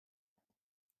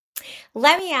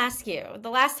Let me ask you, the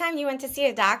last time you went to see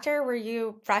a doctor, were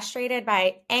you frustrated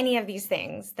by any of these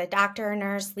things? The doctor or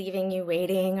nurse leaving you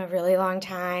waiting a really long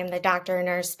time, the doctor or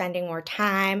nurse spending more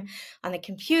time on the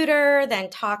computer than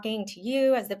talking to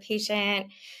you as the patient,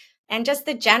 and just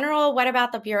the general, what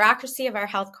about the bureaucracy of our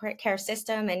healthcare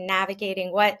system and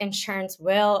navigating what insurance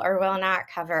will or will not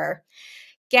cover?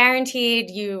 Guaranteed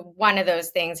you one of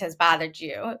those things has bothered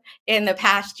you in the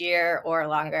past year or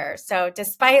longer. So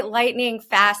despite lightning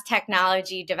fast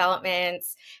technology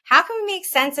developments, how can we make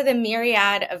sense of the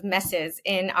myriad of messes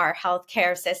in our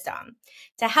healthcare system?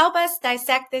 To help us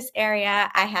dissect this area,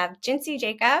 I have Jinsy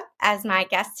Jacob as my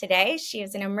guest today. She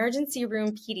is an emergency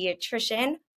room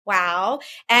pediatrician. Wow.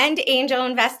 And angel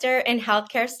investor in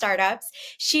healthcare startups.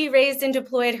 She raised and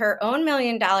deployed her own $1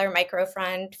 million micro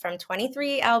fund from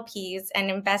 23 LPs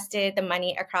and invested the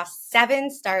money across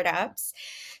 7 startups.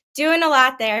 Doing a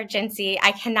lot there, Jinsy.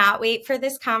 I cannot wait for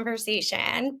this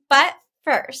conversation. But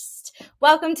first,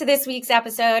 welcome to this week's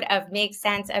episode of Make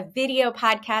Sense, a video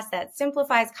podcast that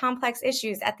simplifies complex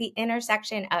issues at the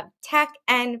intersection of tech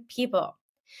and people.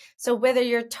 So whether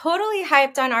you're totally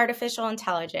hyped on artificial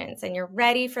intelligence and you're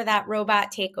ready for that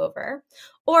robot takeover,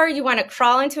 or you want to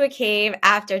crawl into a cave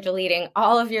after deleting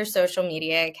all of your social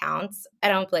media accounts, I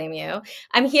don't blame you.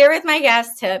 I'm here with my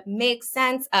guests to make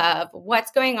sense of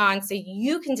what's going on so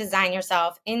you can design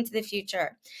yourself into the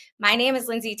future. My name is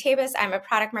Lindsay Tabus. I'm a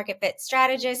product market fit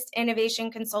strategist,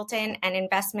 innovation consultant, and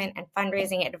investment and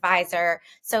fundraising advisor.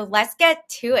 So let's get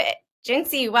to it.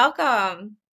 Jinsy,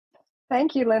 welcome.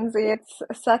 Thank you, Lindsay. It's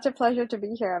such a pleasure to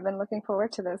be here. I've been looking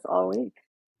forward to this all week.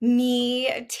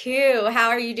 Me too. How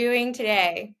are you doing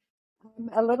today? I'm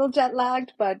a little jet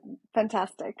lagged, but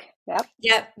fantastic. Yep.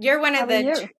 Yep, you're one How of are the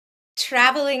you?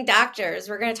 traveling doctors.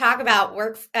 We're going to talk about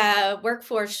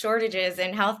workforce shortages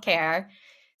in healthcare.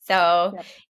 So, Yep.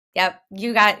 yep,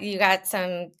 you got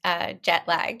some jet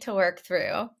lag to work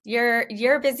through.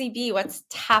 You're a busy bee. What's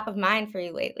top of mind for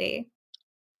you lately?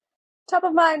 Top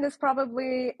of mind is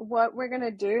probably what we're going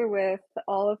to do with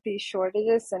all of these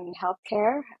shortages in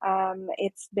healthcare.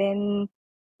 It's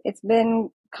been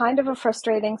kind of a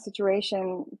frustrating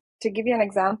situation. To give you an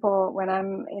example, when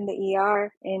I'm in the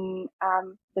ER in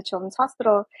the Children's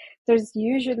Hospital, there's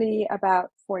usually about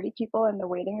 40 people in the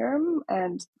waiting room,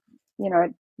 and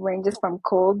it ranges from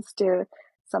colds to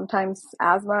sometimes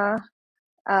asthma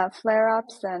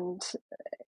flare-ups, and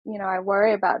I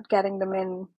worry about getting them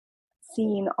in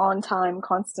seen on time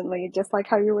constantly, just like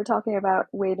how you were talking about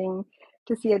waiting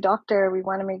to see a doctor. We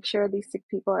want to make sure these sick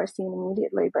people are seen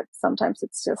immediately, but sometimes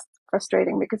it's just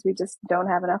frustrating because we just don't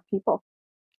have enough people.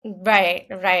 Right,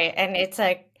 right. And it's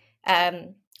like a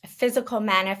physical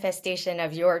manifestation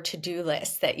of your to-do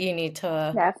list that you need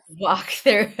to Yes. walk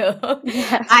through.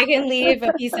 Yes. I can leave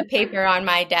a piece of paper on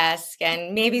my desk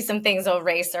and maybe some things will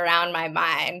race around my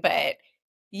mind, but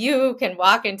you can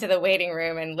walk into the waiting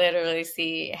room and literally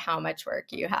see how much work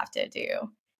you have to do,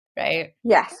 right?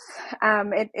 Yes.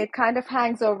 It kind of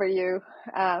hangs over you,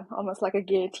 almost like a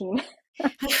guillotine.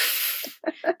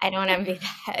 I don't envy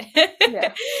that.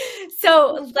 Yes.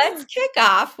 So let's kick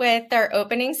off with our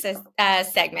opening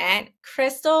segment,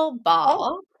 Crystal Oh,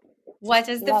 Ball. What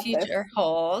does the love this. future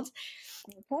hold?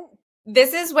 Okay.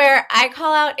 This is where I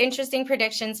call out interesting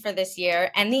predictions for this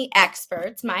year and the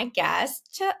experts, my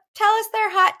guests, to tell us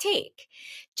their hot take.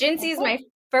 Jinsey is Okay. my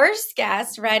first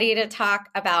guest ready to talk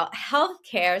about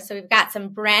healthcare. So we've got some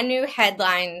brand new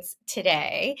headlines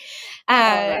today. All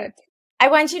Uh, right. I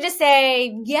want you to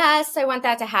say, yes, I want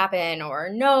that to happen, or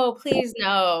no, please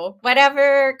no.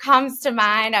 Whatever comes to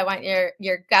mind, I want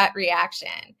your gut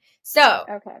reaction. So,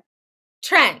 Okay.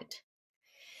 trend.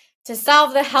 To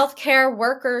solve the healthcare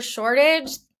worker shortage,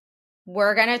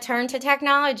 we're going to turn to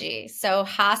technology. So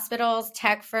hospitals,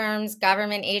 tech firms,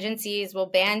 government agencies will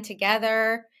band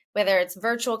together, whether it's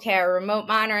virtual care, remote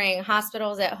monitoring,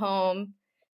 hospitals at home,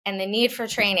 and the need for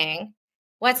training.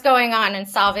 What's going on in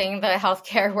solving the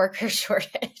healthcare worker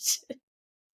shortage?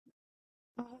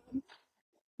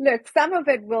 Look, some of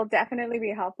it will definitely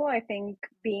be helpful. I think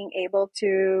being able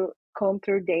to comb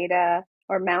through data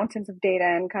or mountains of data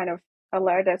and kind of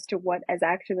alert us to what is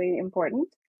actually important,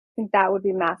 I think that would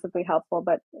be massively helpful.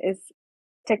 But is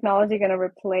technology going to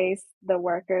replace the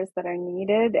workers that are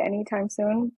needed anytime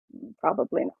soon?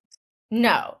 Probably not.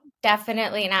 No,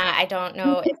 definitely not. I don't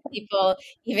know if people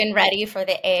even ready for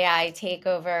the AI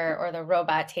takeover or the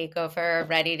robot takeover,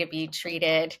 ready to be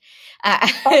treated uh,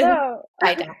 Although,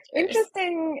 by doctors.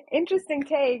 interesting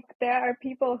take. There are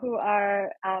people who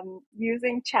are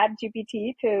using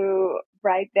ChatGPT to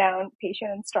write down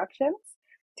patient instructions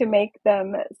to make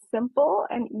them simple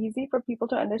and easy for people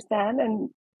to understand, and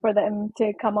for them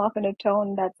to come off in a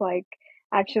tone that's like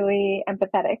actually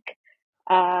empathetic.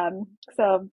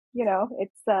 So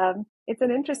it's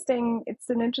an interesting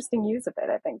use of it,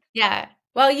 I think. Yeah.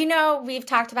 Well, we've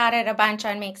talked about it a bunch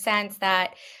on Makes Sense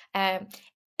that um,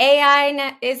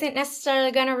 AI isn't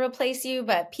necessarily going to replace you,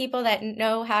 but people that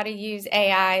know how to use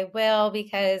AI will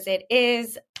because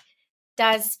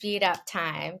does speed up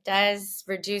time, does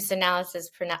reduce analysis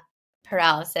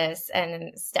paralysis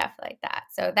and stuff like that.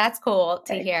 So that's cool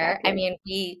to hear. I Exactly. mean,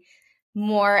 we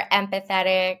more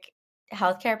empathetic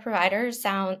healthcare providers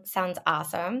sounds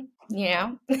awesome.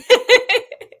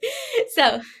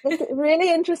 So It's really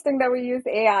interesting that we use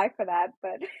AI for that,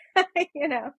 but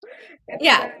it's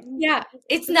yeah, yeah.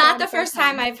 It's a not sign the of our first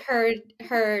time time. I've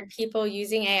heard people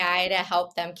using AI to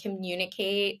help them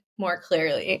communicate more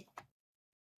clearly.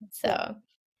 Yeah.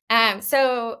 So,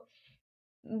 so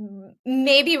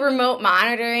maybe remote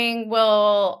monitoring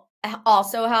will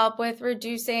also help with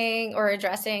reducing or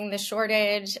addressing the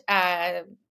shortage.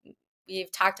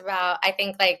 We've talked about, I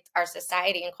think, like our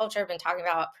society and culture have been talking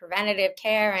about preventative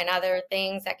care and other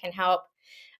things that can help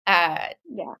uh,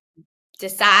 Yeah.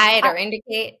 decide I, or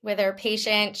indicate whether a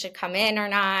patient should come in or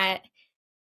not.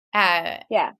 Uh,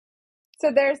 yeah.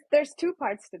 So there's two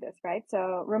parts to this, right?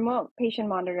 So remote patient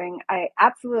monitoring, I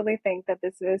absolutely think that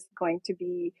this is going to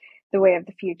be the way of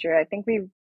the future. I think we've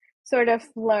sort of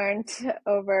learned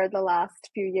over the last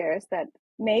few years that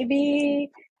maybe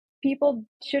people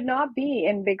should not be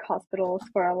in big hospitals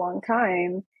for a long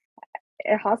time.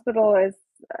 A hospital is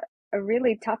a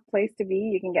really tough place to be.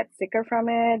 You can get sicker from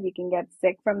it. You can get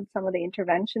sick from some of the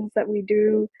interventions that we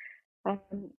do.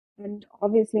 Um, and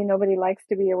obviously, nobody likes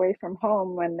to be away from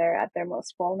home when they're at their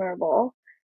most vulnerable.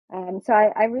 So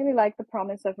I really like the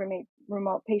promise of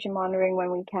remote patient monitoring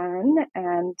when we can,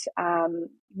 and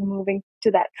moving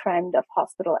to that trend of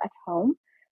hospital at home.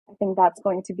 I think that's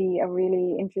going to be a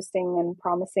really interesting and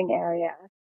promising area.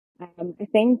 I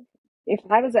think if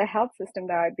I was a health system,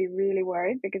 though, I'd be really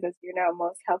worried because, as you know,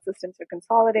 most health systems are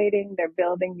consolidating. They're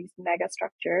building these mega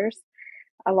structures.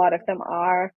 A lot of them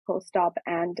are post-op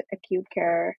and acute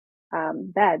care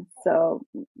beds. So,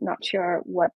 not sure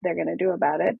what they're going to do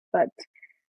about it, but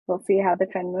we'll see how the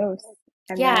trend moves.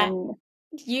 And yeah, then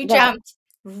you go ahead. jumped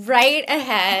right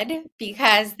ahead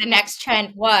because the next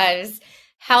trend was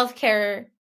healthcare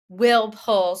will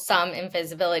pull some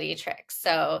invisibility tricks.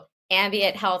 So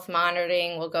ambient health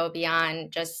monitoring will go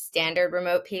beyond just standard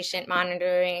remote patient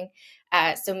monitoring.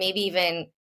 So maybe even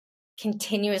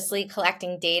continuously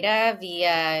collecting data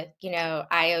via,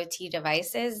 IoT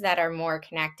devices that are more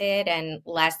connected and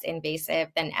less invasive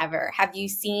than ever. Have you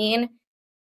seen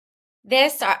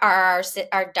this? Are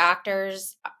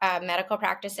doctors, medical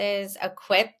practices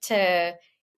equipped to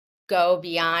go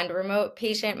beyond remote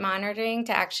patient monitoring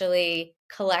to actually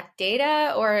collect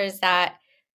data, or is that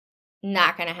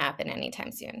not going to happen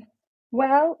anytime soon?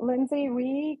 Well, Lindsay,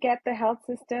 we get the health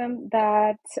system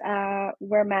that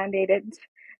we're mandated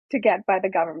to get by the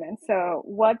government. So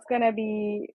what's going to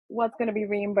be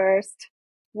reimbursed,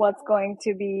 what's going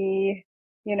to be,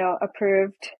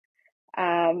 approved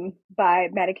by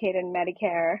Medicaid and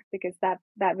Medicare, because that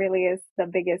really is the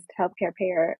biggest healthcare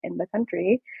payer in the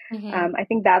country. Hmm. I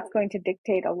think that's going to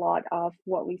dictate a lot of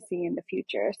what we see in the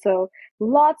future. So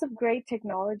lots of great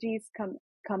technologies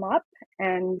come up,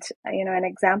 and an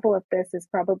example of this is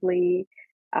probably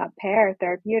Pear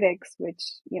Therapeutics, which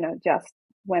just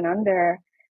went under.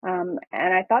 And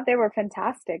I thought they were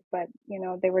fantastic, but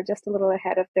they were just a little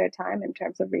ahead of their time in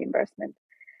terms of reimbursement.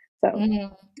 So Hmm.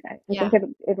 I think Yeah.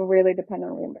 it'll really depend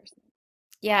on reimbursement.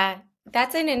 Yeah,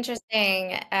 that's an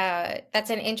interesting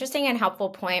and helpful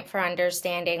point for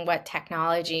understanding what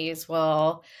technologies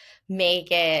will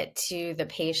make it to the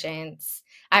patients.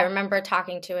 I remember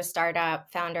talking to a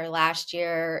startup founder last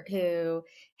year who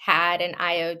had an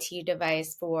IoT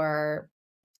device for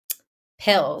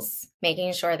pills,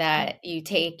 making sure Mm. that you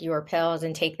take your pills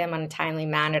and take them on a timely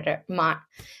matter.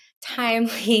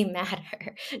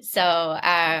 So,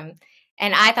 and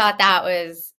I thought that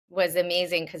was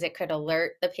amazing because it could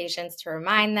alert the patients to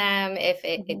remind them if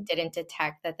it Mhm. didn't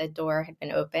detect that the door had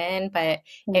been open, but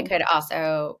it Mm. could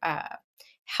also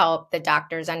help the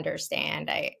doctors understand.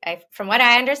 From what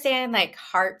I understand, like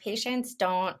heart patients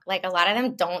don't like a lot of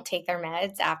them don't take their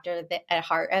meds after a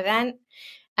heart event.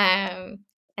 Um,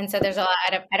 and so there's a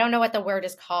lot of, I don't know what the word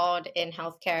is called in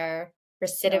healthcare,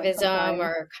 It's recidivism fine.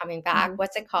 or coming back. Hmm.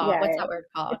 What's it called? Yeah, What's yeah. that word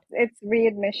called? It's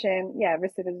readmission. Yeah,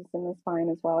 recidivism is fine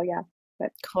as well. Yeah,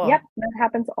 but yep, Cool. that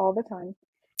happens all the time.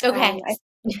 Okay. I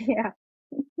yeah,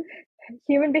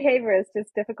 human behavior is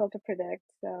just difficult to predict.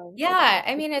 So Yeah,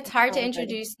 I mean, it's it's hard to hard.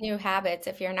 introduce new habits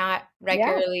if you're not Yeah,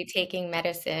 regularly taking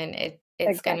medicine.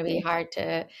 It's going to be exactly. hard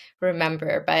to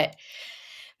remember, but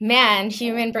Man,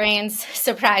 human brains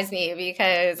surprise me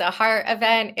because a heart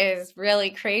event is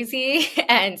really crazy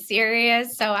and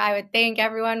serious. So I would think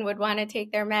everyone would want to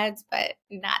take their meds, but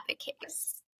not the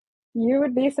case. You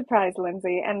would be surprised,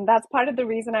 Lindsay. And that's part of the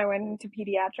reason I went into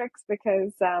pediatrics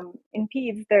because in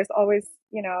peds, there's always,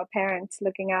 a parent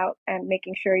looking out and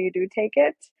making sure you do take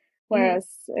it. Mhm. Whereas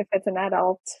if it's an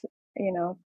adult, you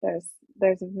know, there's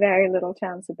very little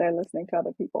chance that they're listening to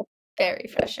other people. Very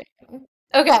frustrating.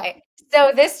 Okay,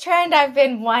 so this trend I've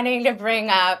been wanting to bring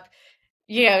up,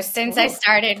 since I Ooh.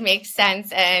 started makes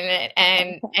sense, and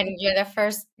you're the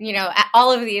first,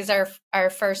 all of these are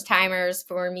first timers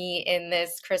for me in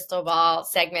this crystal ball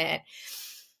segment.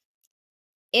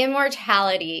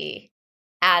 Immortality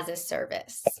as a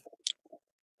service.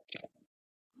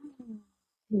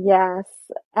 Yes.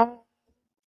 Uh,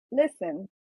 Listen,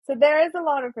 so there is a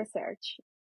lot of research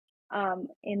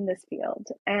in this field,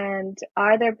 and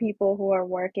are there people who are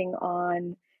working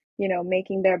on,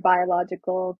 making their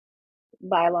biological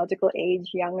age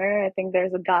younger? I think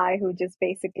there's a guy who just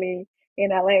basically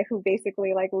in LA who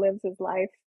basically like lives his life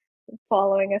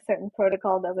following a certain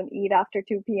protocol, doesn't eat after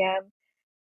 2 p.m.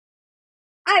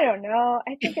 I don't know.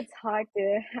 I think it's hard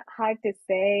to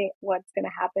say what's going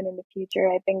to happen in the future.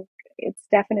 I think it's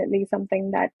definitely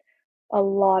something that a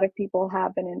lot of people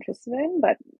have been interested in,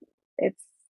 but it's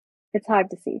it's hard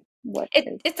to see what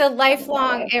is It's a coming our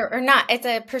lifelong, way. or not, it's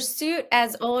a pursuit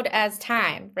as old as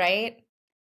time, right?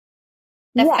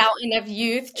 The Yes, fountain of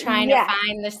youth trying to yes,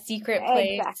 find the secret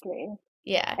place. exactly.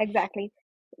 Yeah. Exactly.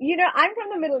 I'm from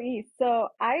the Middle East, so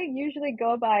I usually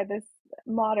go by this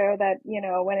motto that,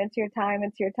 when it's your time,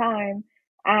 it's your time.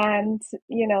 And,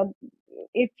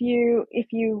 if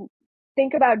you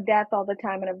think about death all the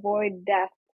time and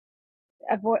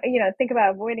think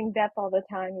about avoiding death all the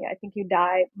time, yeah, I think you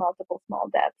die multiple small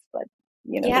deaths, but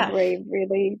the Yeah. brave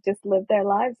really just live their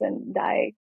lives and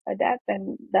die a death,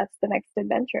 and that's the next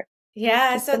adventure.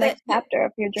 Yeah. It's So the that next chapter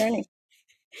of your journey.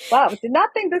 Wow, did not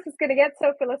think this is going to get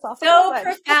so philosophical, so but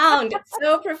profound,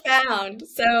 so profound.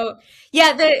 So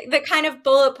yeah, the kind of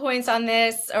bullet points on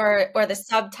this, or the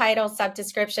subtitle,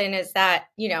 subdescription is that,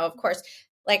 of course,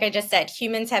 like I just said,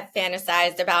 humans have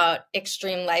fantasized about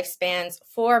extreme lifespans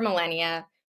for millennia,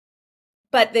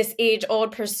 but this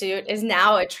age-old pursuit is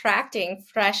now attracting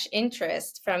fresh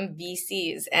interest from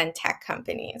VCs and tech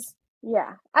companies.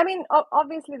 yeah. I mean,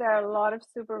 obviously there are a lot of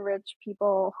super rich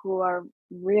people who are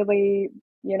really,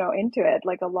 into it.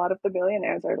 Like a lot of the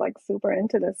billionaires are like super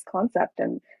into this concept,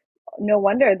 and no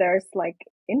wonder there's like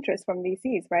interest from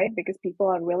VCs, right? Because people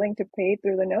are willing to pay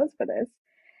through the nose for this.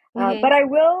 But Hmm. I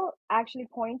will actually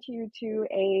point you to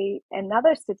a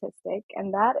another statistic,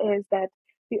 and that is that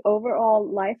the overall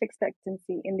life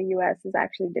expectancy in the US is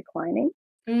actually declining.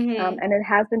 Hmm. And it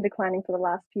has been declining for the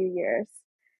last few years.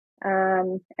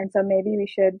 And so maybe we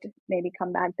should maybe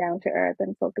come back down to earth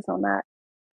and focus on that.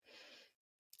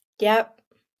 Yep.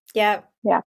 Yep.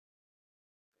 Yeah.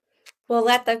 We'll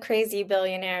let the crazy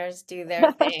billionaires do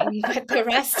their thing, but the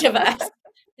rest of us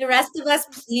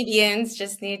plebeians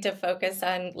just need to focus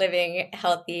on living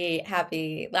healthy,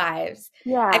 happy lives.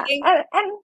 I Yeah. think,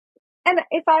 And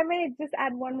if I may just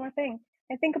add one more thing,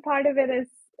 I think a part of it is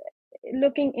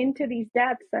looking into these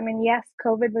deaths. I mean, yes,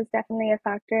 COVID was definitely a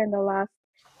factor in the last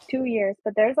 2 years,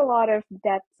 but there's a lot of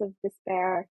deaths of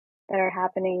despair that are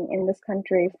happening in this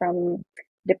country from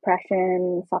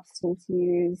depression, substance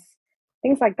use,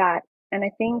 things like that. And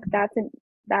I think that's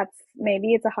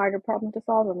maybe it's a harder problem to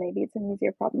solve, or maybe it's an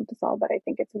easier problem to solve, but I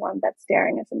think it's one that's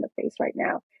staring us in the face right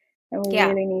now, and we yeah,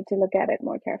 really need to look at it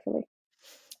more carefully.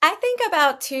 I think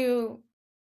about too,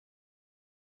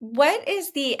 what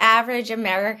is the average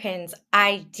American's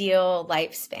ideal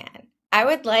lifespan? I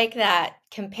would like that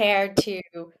compared to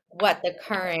what the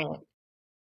current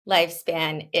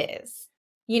lifespan is.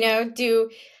 Do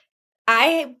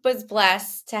I was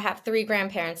blessed to have three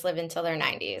grandparents live until their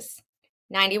 90s,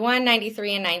 91,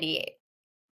 93, and 98.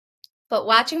 But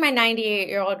watching my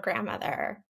 98-year-old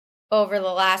grandmother over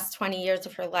the last 20 years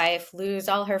of her life lose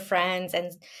all her friends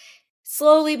and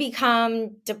slowly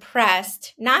become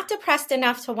depressed, not depressed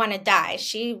enough to want to die.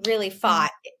 She really Mm.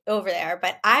 fought over there.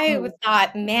 But I Mm.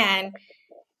 thought, man,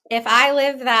 if I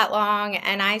live that long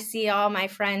and I see all my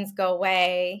friends go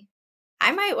away,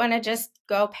 I might want to just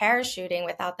go parachuting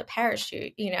without the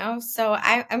parachute. So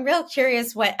I'm real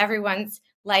curious what everyone's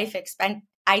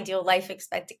ideal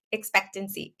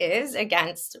expectancy is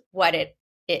against what it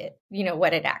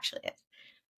actually is.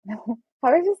 I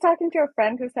was just talking to a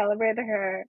friend who celebrated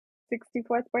her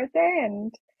 64th birthday,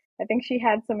 and I think she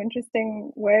had some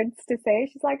interesting words to say.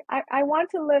 She's like, I want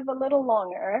to live a little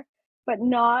longer, but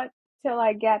not till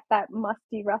I get that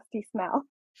musty, rusty smell.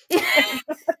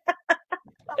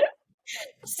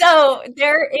 So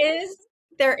there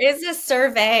is a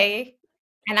survey,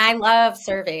 and I love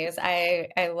surveys. I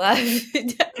love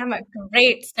I'm a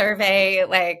great survey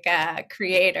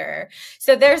creator.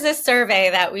 So there's a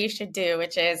survey that we should do,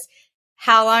 which is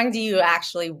how long do you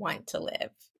actually want to live?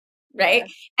 Right?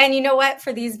 Yeah, And you know what?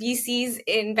 For these VCs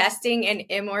investing in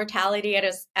immortality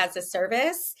as a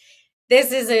service,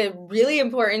 this is a really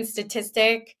important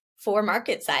statistic for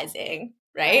market sizing,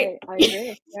 right? I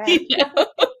agree. Yeah, You know?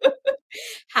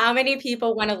 How many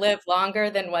people want to live longer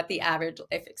than what the average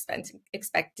life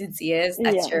expectancy is?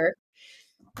 That's yeah, your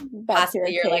that's your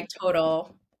possibly your like take.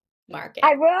 total market.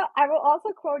 I will also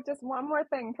quote just one more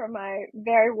thing from my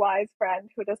very wise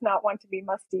friend who does not want to be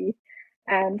musty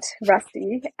and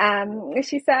rusty.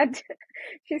 She said,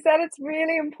 she said it's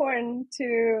really important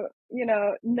to, you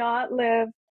know, not live,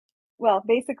 well,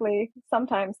 basically,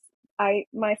 sometimes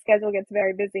my schedule gets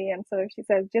very busy, and so she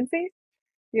says, Jinsy,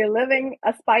 you're living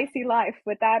a spicy life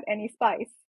without any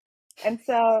spice. And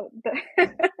so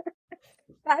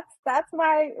that's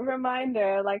my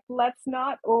reminder. Like, let's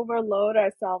not overload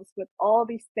ourselves with all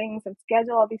these things and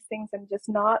schedule all these things and just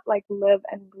not like live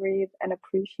and breathe and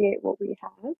appreciate what we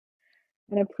have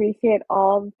and appreciate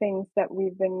all the things that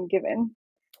we've been given.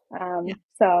 Yeah.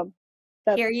 So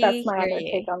Hear that's ye, my hear other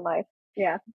take ye. on life.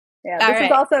 Yeah. Yeah. All This is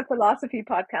right. also a philosophy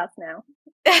podcast now.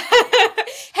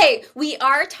 Hey, we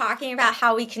are talking about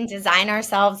how we can design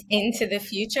ourselves into the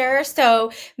future.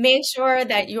 So make sure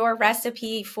that your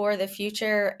recipe for the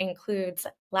future includes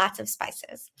lots of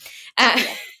spices. Uh,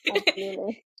 Yes,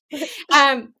 absolutely.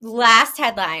 last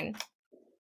headline.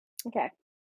 Okay.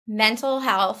 Mental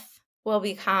health will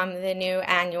become the new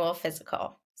annual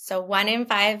physical. So, 1 in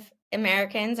 5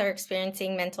 Americans are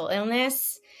experiencing mental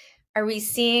illness. Are we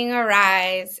seeing a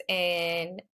rise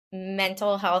in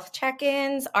mental health check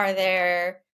ins? Are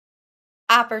there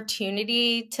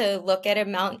opportunity to look at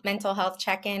a mental health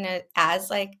check in as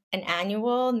like an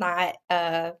annual, not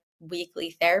a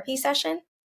weekly therapy session?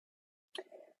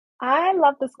 I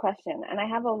love this question, and I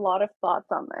have a lot of thoughts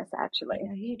on this I actually.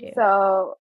 know you do.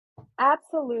 So,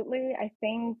 absolutely, I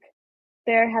think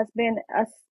there has been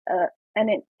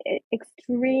an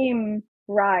extreme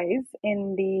rise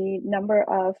in the number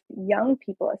of young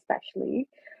people, especially,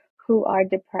 who are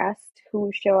depressed,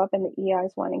 who show up in the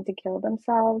ERs wanting to kill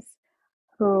themselves,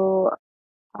 who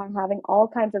are having all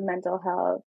kinds of mental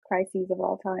health crises of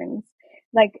all times.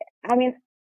 Like, I mean,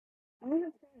 I have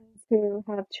friends who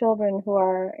have children who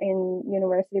are in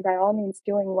university, by all means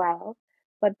doing well,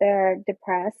 but they're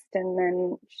depressed. And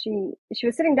then she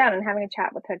was sitting down and having a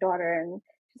chat with her daughter, and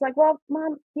she's like, "Well,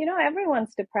 mom, you know,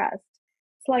 everyone's depressed.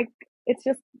 It's like it's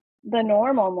just the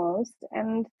norm almost."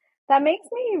 And that makes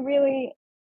me really,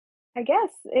 I guess,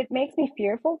 it makes me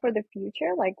fearful for the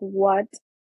future. Like, what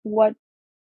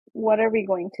what are we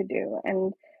going to do?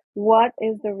 And what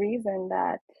is the reason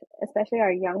that, especially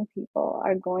our young people,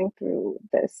 are going through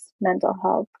this mental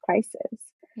health crisis?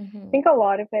 I Hmm. think a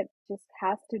lot of it just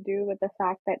has to do with the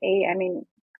fact that, I mean,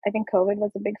 I think COVID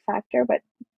was a big factor, but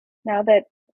now that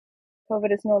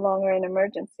COVID is no longer an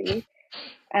emergency,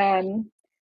 um,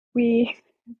 we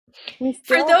we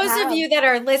For still those of have you that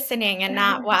are listening and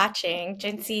not watching,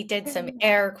 Jinsey did some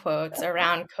air quotes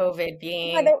around COVID yeah,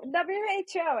 being the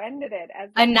WHO ended it as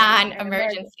a an emergency.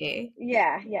 non-emergency.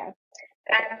 Yeah, yeah.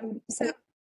 So has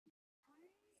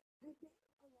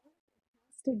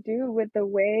to do with the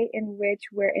way in which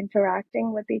we're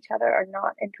interacting with each other or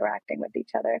not interacting with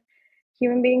each other.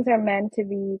 Human beings are meant to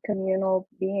be communal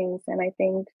beings, and I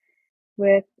think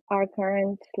with our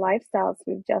current lifestyles,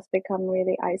 we've just become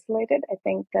really isolated. I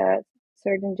think the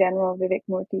Surgeon General Vivek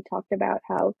Murthy talked about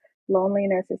how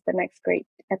loneliness is the next great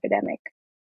epidemic.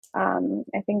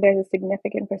 I think there's a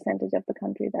significant percentage of the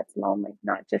country that's lonely,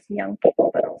 not just young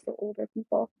people, but also older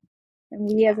people. And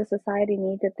we as a society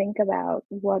need to think about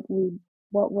what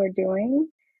we're doing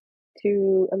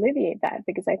to alleviate that,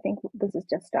 because I think this is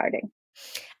just starting.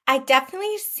 I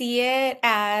definitely see it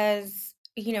as,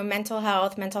 mental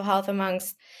health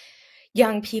amongst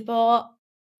young people.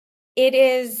 It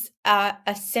is a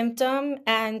symptom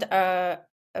and a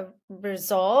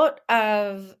result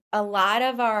of a lot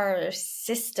of our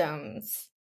systems,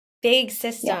 big Yeah.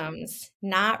 systems,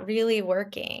 not really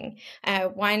working.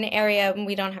 One area,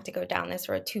 we don't have to go down this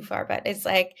road too far, but it's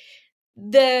like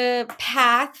the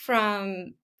path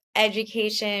from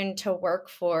education to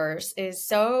workforce is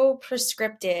so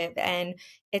prescriptive, and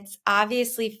it's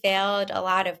obviously failed a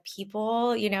lot of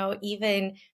people.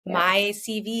 Even Yeah. my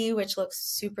CV, which looks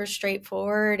super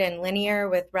straightforward and linear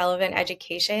with relevant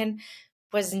education,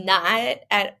 was not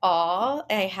at all.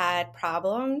 I had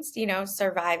problems,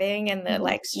 surviving in the Mm-hmm.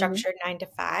 like Mm-hmm. structured 9 to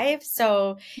 5.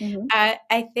 So Mm-hmm.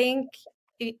 I think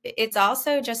it's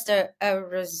also just a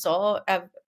result of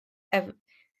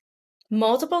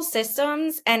multiple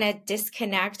systems and a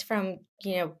disconnect from,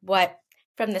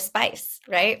 from the spice,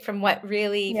 right? From what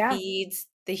really Yeah, feeds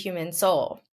the human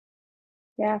soul.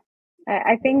 yeah.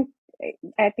 I think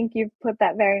I think you've put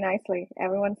that very nicely.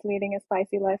 Everyone's leading a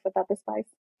spicy life without the spice.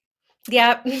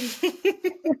 Yep.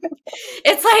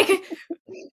 It's like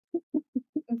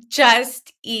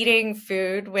just eating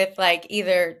food with like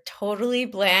either totally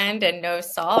bland and no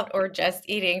salt or just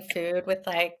eating food with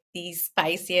like the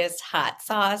spiciest hot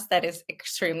sauce that is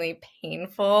extremely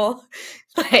painful,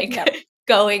 like Yep,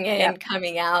 going yep, in,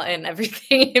 coming out, and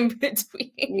everything in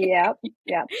between. yep,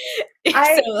 yep. So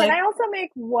I can like, I also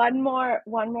make one more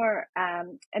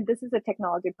and this is a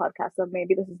technology podcast, so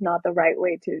maybe this is not the right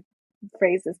way to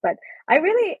phrase this, but I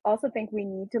really also think we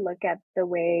need to look at the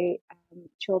way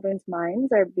children's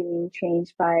minds are being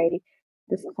changed by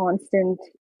this constant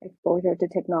exposure to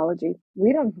technology.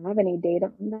 We don't have any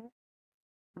data on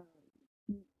that.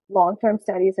 Long-term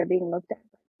studies are being looked at.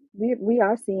 We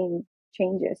are seeing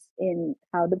changes in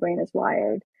how the brain is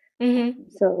wired.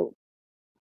 mhm. So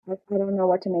I don't know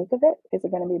what to make of it. Is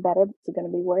it going to be better? Is it going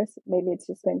to be worse? Maybe it's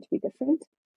just going to be different.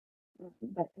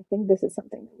 But I think this is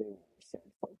something that we really should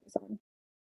focus on.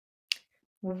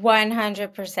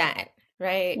 100%,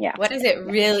 right? Yeah, What does it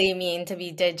yeah, really mean to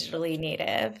be digitally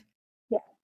native? yeah,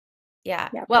 Yeah.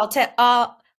 yeah. Well, to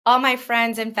all my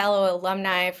friends and fellow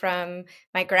alumni from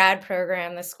my grad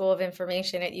program, the School of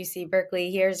Information at UC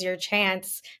Berkeley, here's your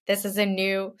chance. This is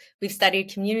we've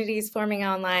studied communities forming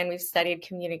online. We've studied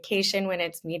communication when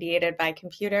it's mediated by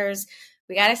computers.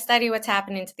 We got to study what's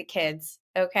happening to the kids,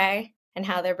 okay? And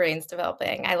how their brain's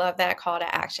developing. I love that call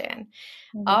to action.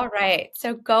 Hmm. All right.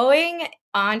 So going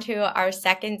on to our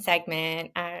second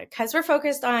segment, because we're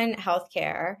focused on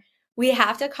healthcare, we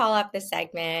have to call up the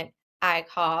segment I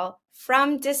call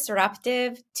From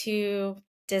Disruptive to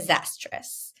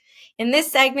Disastrous. In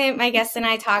this segment, my guests and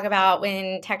I talk about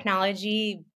when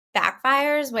technology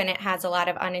backfires, when it has a lot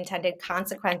of unintended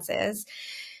consequences.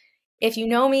 If you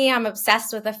know me, I'm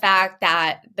obsessed with the fact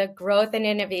that the growth and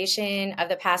innovation of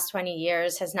the past 20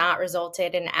 years has not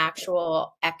resulted in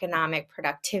actual economic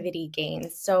productivity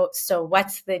gains. So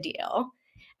what's the deal?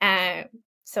 Um,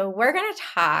 so we're going to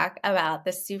talk about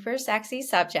the super sexy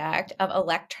subject of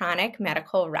electronic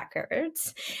medical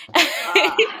records.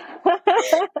 Ah.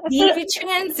 The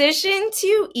transition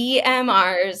to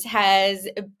EMRs has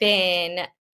been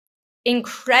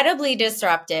incredibly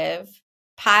disruptive,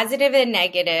 positive and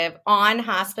negative on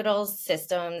hospital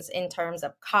systems in terms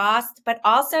of cost, but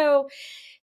also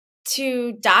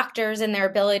to doctors and their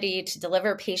ability to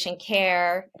deliver patient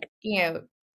care.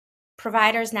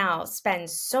 Providers now spend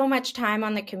so much time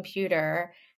on the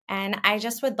computer, and I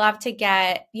just would love to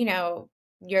get,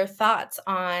 your thoughts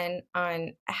on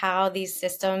how these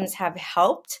systems have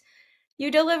helped you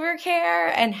deliver care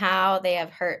and how they have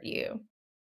hurt you.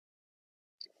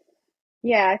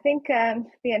 Yeah, I think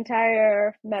the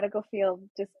entire medical field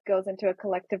just goes into a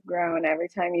collective groan every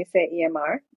time you say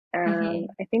EMR. Mhm.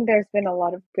 I think there's been a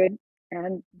lot of good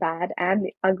and bad and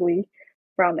the ugly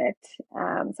from it.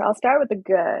 So I'll start with the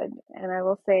good, and I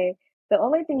will say the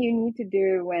only thing you need to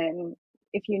do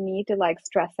if you need to like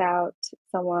stress out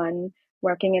someone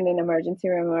working in an emergency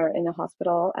room or in a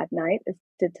hospital at night is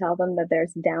to tell them that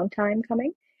there's downtime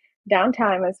coming.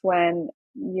 Downtime is when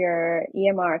your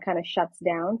EMR kind of shuts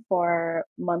down for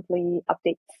monthly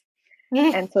updates.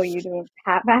 And so you don't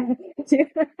have access to,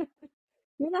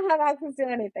 you don't have access to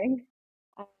anything.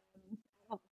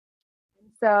 Um,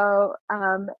 so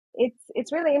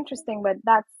it's really interesting, but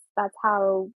that's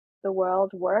how the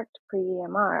world worked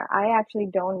pre-EMR. I actually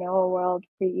don't know a world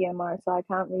pre-EMR, so I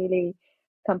can't really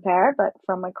compare. But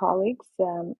from my colleagues,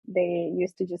 they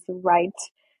used to just write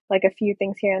like a few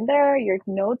things here and there. Your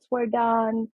notes were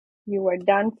done. You were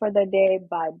done for the day.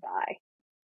 Bye bye.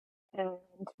 And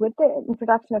with the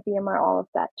introduction of EMR, all of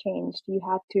that changed. You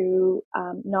had to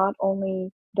not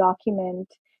only document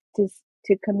to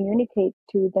communicate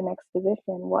to the next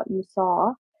physician what you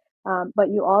saw, but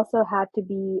you also had to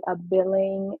be a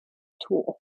billing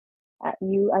tool.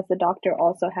 You, as the doctor,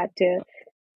 also had to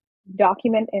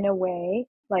document in a way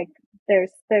like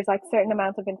there's like certain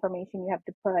amounts of information you have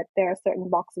to put. There are certain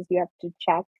boxes you have to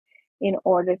check in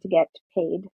order to get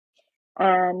paid.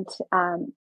 And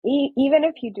even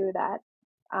if you do that,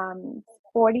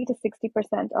 40 to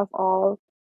 60% of all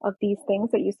of these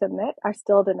things that you submit are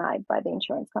still denied by the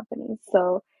insurance companies.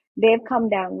 So they've come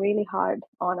down really hard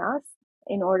on us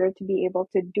in order to be able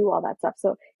to do all that stuff.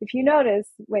 So if you notice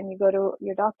when you go to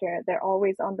your doctor, they're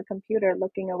always on the computer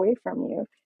looking away from you.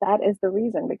 That is the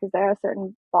reason, because there are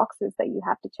certain boxes that you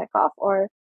have to check off or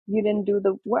you didn't do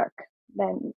the work.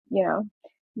 then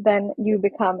then you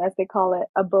become, as they call it,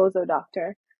 a bozo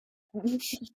doctor.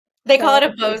 They call So it a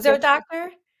it's bozo just,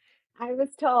 doctor? I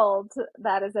was told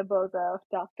that is a bozo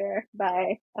doctor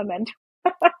by a mentor.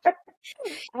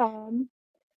 Um,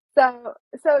 So,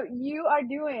 so you are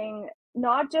doing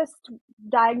not just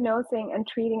diagnosing and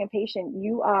treating a patient,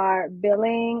 you are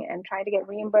billing and trying to get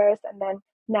reimbursed. And then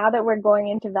now that we're going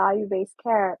into value-based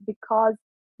care, because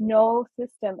no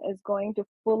system is going to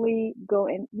fully go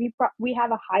in, we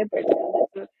have a hybrid now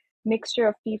that's a mixture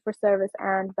of fee for service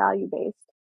and value-based.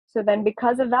 So then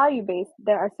because of value-based,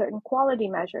 there are certain quality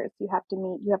measures you have to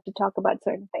meet, you have to talk about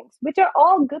certain things, which are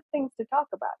all good things to talk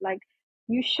about. Like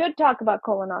you should talk about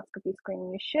colonoscopy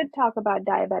screening. You should talk about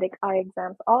diabetic eye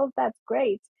exams. All of that's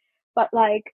great. But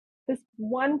like this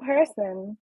one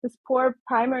person, this poor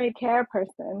primary care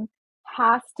person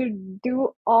has to do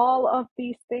all of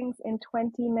these things in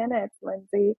 20 minutes,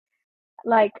 Lindsay.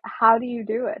 Like, how do you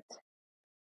do it?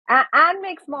 And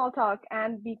make small talk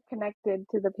and be connected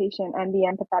to the patient and be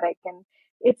empathetic. And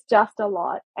it's just a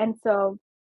lot. And so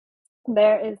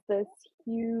there is this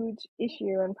huge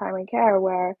issue in primary care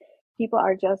where people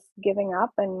are just giving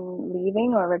up and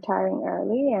leaving or retiring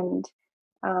early, and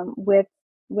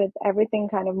with everything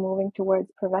kind of moving towards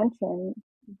prevention,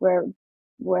 we're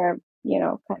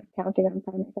kind of counting on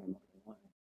primary care more and more.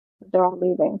 They're all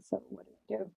leaving, so what do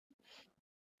we do?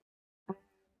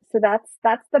 So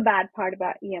that's the bad part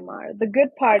about EMR. The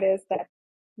good part is that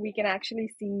we can actually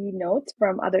see notes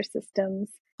from other systems,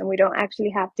 and we don't actually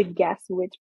have to guess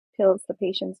which pills the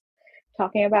patient's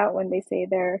talking about when they say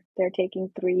they're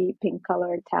taking three pink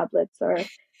colored tablets or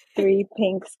three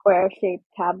pink square shaped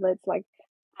tablets. Like,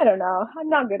 I don't know. I'm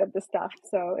not good at this stuff,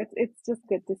 so it's just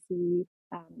good to see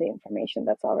the information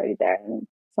that's already there and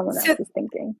someone else So is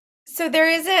thinking. So there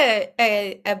is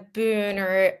a boon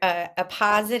or a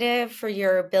positive for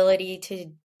your ability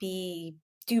to be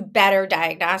do better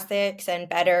diagnostics and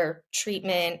better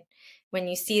treatment when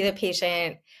you see the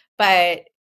patient, but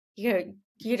you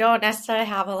don't necessarily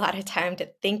have a lot of time to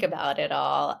think about it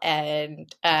all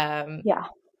Yeah,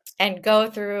 and go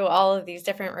through all of these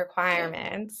different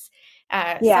requirements. So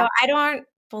yeah. I don't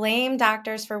blame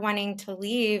doctors for wanting to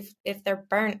leave if they're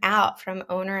burnt out from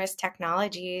onerous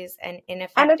technologies and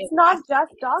And ineffective it's not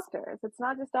just processes. doctors. It's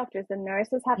not just doctors. The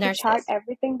nurses have to chart Nurses.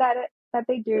 everything that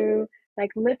they do.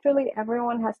 Like literally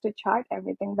everyone has to chart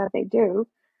everything that they do.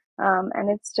 And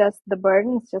it's just the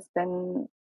burden's just been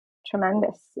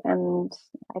tremendous. And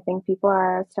I think people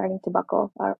are starting to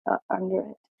buckle under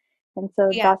it. And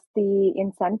so Yeah, that's the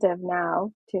incentive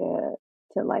now to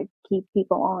like keep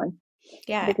people on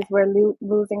yeah. because we're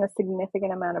losing a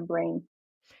significant amount of brain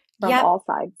from Yep, all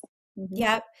sides. Hmm.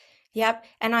 yep, yep.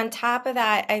 And on top of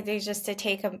that, I think just to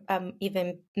take a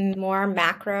even more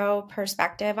macro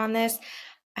perspective on this,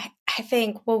 I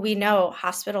think, well, we know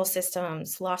hospital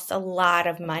systems lost a lot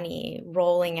of money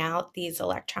rolling out these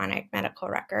electronic medical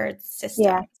records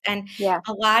Yeah, systems. And yeah,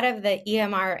 a lot of the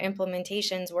EMR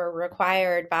implementations were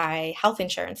required by health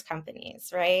insurance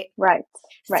companies, right? right,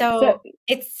 right. So So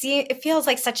it feels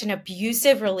like such an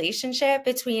abusive relationship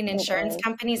between it insurance is.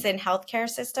 companies and healthcare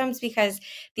systems because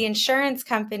the insurance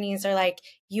companies are like,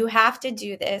 you have to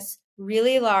do this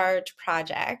really large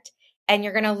project and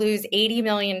you're going to lose $80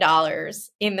 million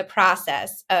in the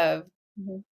process of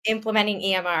Mhm, implementing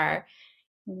EMR.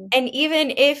 mhm. And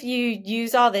even if you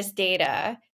use all this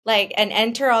data, like, and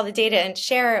enter all the data and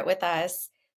share it with us,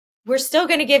 we're still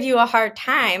going to give you a hard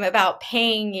time about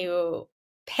paying you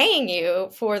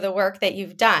for the work that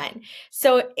you've done.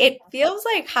 So it feels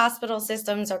like hospital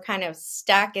systems are kind of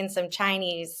stuck in some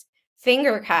Chinese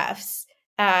finger cuffs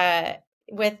uh,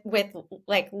 with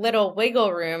like little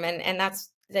wiggle room, and that's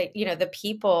like the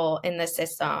people in the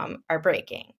system are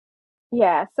breaking.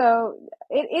 Yeah, so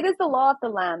it is the law of the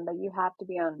land that you have to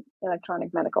be on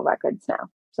electronic medical records now.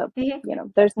 So,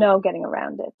 Mhm. there's no getting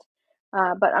around it.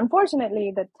 But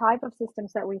unfortunately, the type of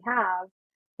systems that we have,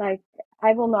 like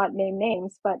I will not name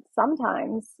names, but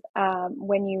sometimes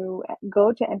when you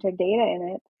go to enter data in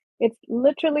it, it's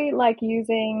literally like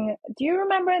using, do you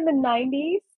remember in the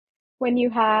 90s when you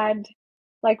had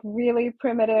like really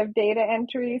primitive data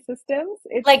entry systems?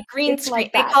 Like green It's screen,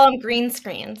 like they that. call them green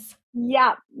screens.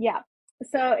 Yeah, yeah.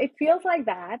 So it feels like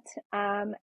that.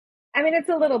 I mean, it's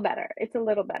a little better. It's a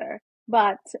little better,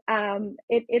 but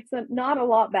not a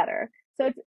lot better. So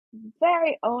it's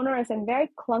very onerous and very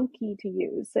clunky to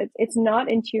use. So it's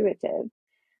not intuitive.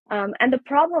 And the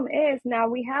problem is now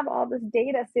we have all this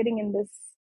data sitting in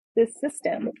this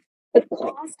system. The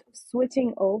cost of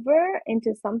switching over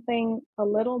into something a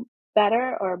little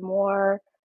better or more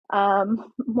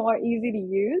more easy to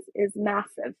use is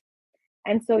massive.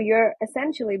 And so you're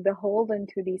essentially beholden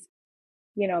to these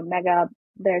mega,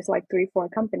 there's like three, four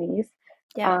companies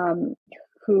Yep. um,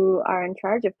 who are in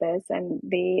charge of this, and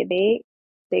they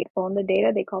own the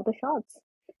data, they call the shots.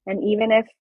 And even if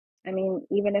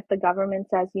the government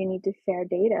says you need to share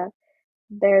data,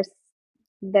 there's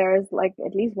there's like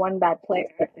at least one bad player,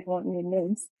 I won't name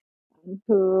names,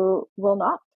 who will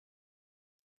not.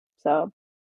 So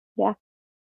yeah,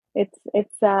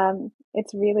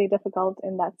 it's really difficult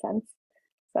in that sense.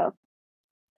 So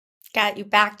Got you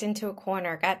backed into a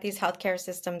corner, got these healthcare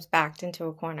systems backed into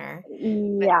a corner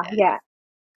with yeah, this. yeah.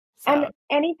 And So,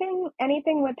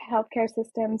 anything with healthcare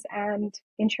systems and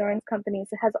insurance companies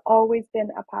has always been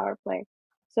a power play.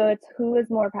 So it's who is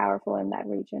more powerful in that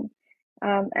region.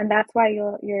 And that's why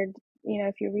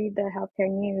if you read the healthcare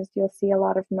news, you'll see a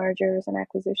lot of mergers and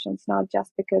acquisitions, not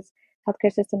just because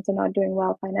healthcare systems are not doing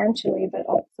well financially, but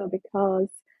also because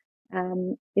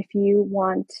if you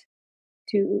want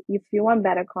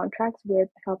better contracts with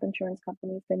health insurance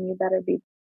companies, then you better be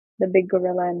the big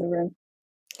gorilla in the room.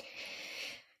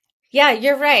 yeah,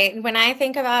 you're right. When I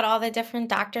think about all the different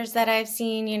doctors that I've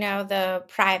seen, the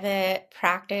private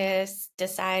practice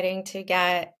deciding to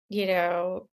get,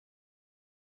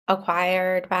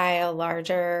 acquired by a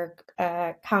larger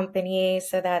company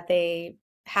so that they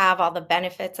have all the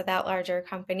benefits of that larger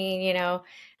company,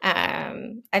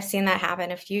 I've seen that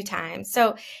happen a few times.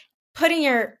 So, putting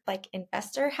your like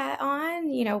investor hat on,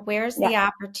 where's Yeah. the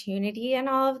opportunity in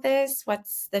all of this?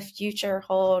 What's the future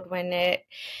hold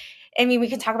I mean, we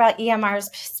can talk about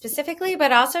EMRs specifically,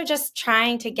 but also just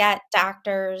trying to get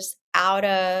doctors out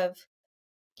of,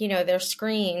 their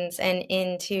screens and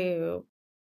into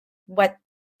what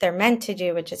they're meant to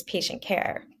do, which is patient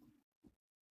care.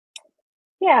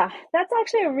 Yeah, that's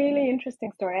actually a really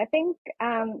interesting story. I think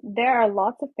there are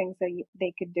lots of things that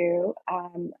they could do. I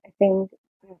think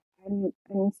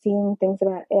I'm seeing things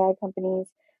about AI companies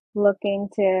looking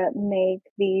to make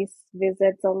these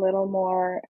visits a little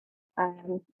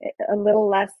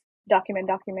less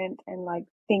document, and like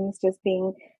things just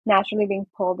being naturally being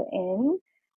pulled in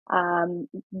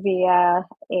via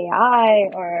AI,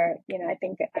 or I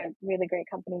think a really great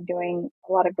company doing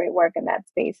a lot of great work in that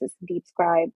space is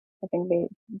DeepScribe. I think they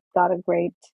got a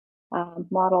great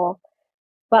model,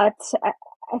 but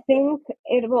I think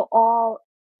it will all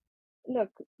look.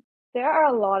 There are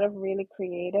a lot of really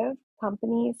creative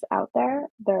companies out there.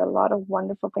 There are a lot of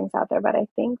wonderful things out there, but I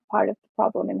think part of the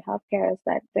problem in healthcare is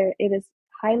that it is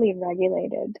highly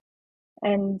regulated,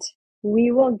 and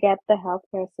we will get the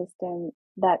healthcare system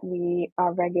that we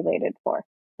are regulated for,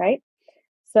 right?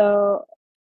 So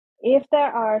if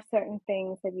there are certain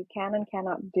things that you can and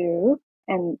cannot do,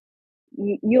 and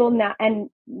you'll not, and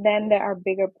then there are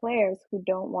bigger players who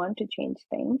don't want to change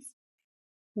things,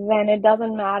 then it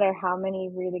doesn't matter how many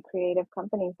really creative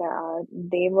companies there are.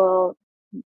 They will,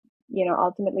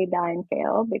 ultimately die and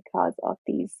fail because of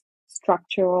these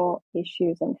structural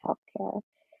issues in healthcare.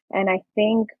 And I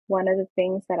think one of the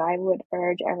things that I would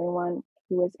urge everyone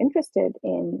who is interested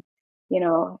in,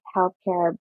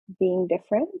 healthcare being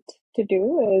different to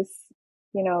do is,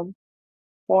 you know,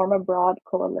 form a broad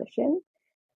coalition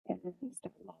and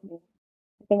start lobbying.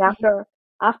 I think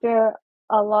after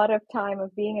a lot of time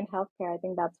of being in healthcare, I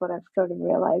think that's what I've sort of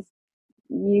realized.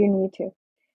 You need to.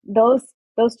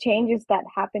 Those changes that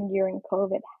happened during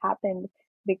COVID happened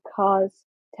because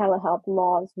telehealth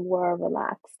laws were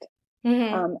relaxed.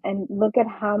 Hmm. And look at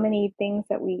how many things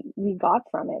that we got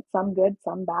from it. Some good,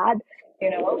 some bad,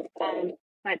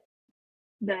 but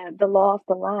the law of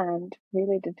the land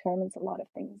really determines a lot of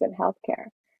things in healthcare.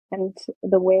 And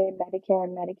the way Medicare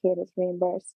and Medicaid is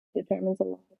reimbursed determines a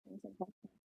lot of things in healthcare.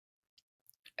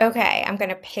 Okay, I'm going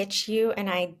to pitch you an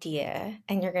idea,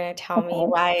 and you're going to tell me Okay.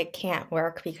 why it can't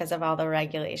work because of all the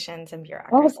regulations and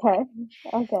bureaucracy. Okay.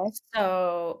 Okay.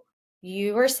 So,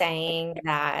 you were saying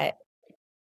that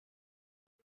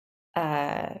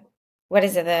uh, what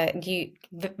is it,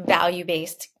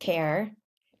 value-based care,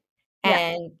 Yeah.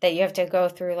 and that you have to go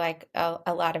through like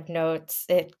a lot of notes,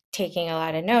 taking a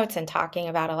lot of notes and talking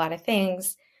about a lot of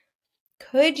things.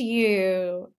 Could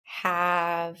you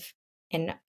have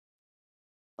an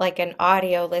an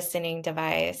audio listening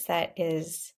device that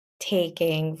is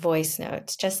taking voice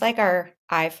notes, just like our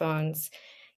iPhones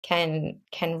can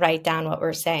write down what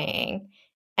we're saying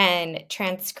and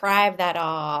transcribe that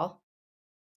all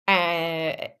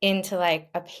into like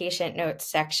a patient notes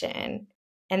section,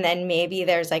 and then maybe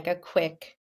there's like a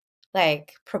quick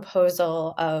like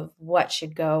proposal of what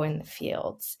should go in the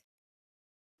fields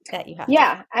that you have to fill.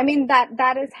 Yeah, I mean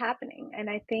that is happening, and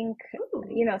I think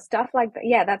Ooh. stuff like that.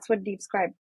 Yeah, that's what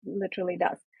DeepScribe literally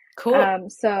does. Cool.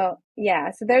 So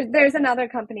yeah, so there's another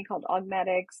company called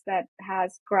Augmetics that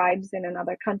has scribes in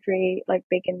another country. Like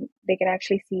they can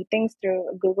actually see things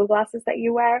through Google glasses that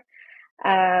you wear,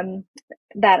 um,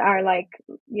 that are like,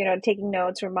 taking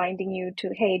notes, reminding you to,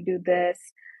 hey, do this.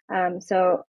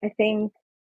 So I think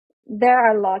there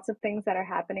are lots of things that are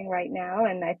happening right now,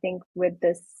 and I think with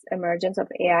this emergence of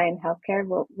AI in healthcare,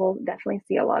 we'll definitely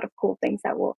see a lot of cool things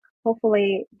that will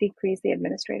hopefully decrease the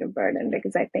administrative burden,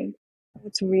 because I think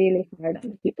it's really hard on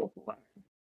the people who are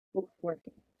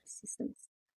working in the systems.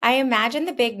 I imagine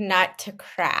the big nut to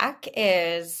crack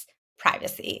is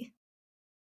privacy,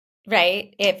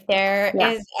 right? If there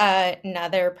Yeah, is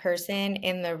another person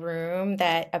in the room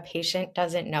that a patient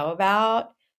doesn't know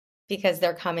about because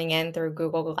they're coming in through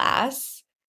Google Glass,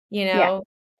 you yeah, know,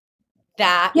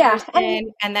 that yeah, and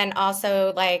person, and then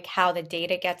also like how the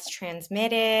data gets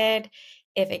transmitted,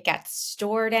 if it gets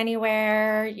stored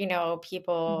anywhere, mhm,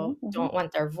 people mhm. don't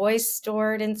want their voice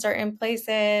stored in certain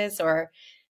places, or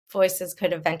voices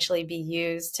could eventually be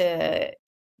used to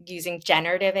using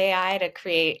generative AI to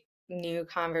create new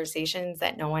conversations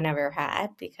that no one ever had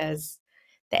because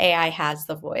the AI has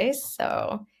the voice.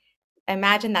 So I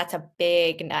imagine that's a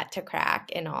big nut to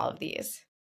crack in all of these.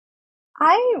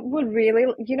 I would really,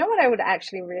 what I would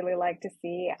actually really like to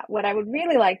see? What I would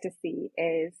really like to see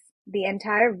is the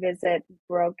entire visit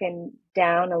broken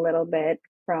down a little bit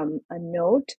from a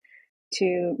note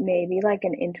to maybe like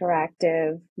an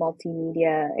interactive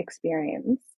multimedia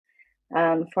experience.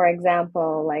 For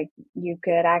example, like you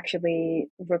could actually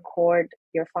record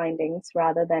your findings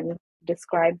rather than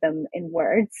describe them in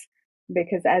words,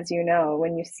 because as you know,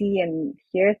 when you see and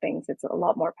hear things, it's a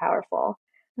lot more powerful.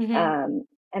 Hmm.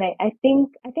 And I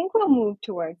think we'll move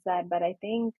towards that, but I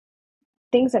think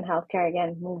things in healthcare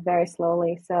again move very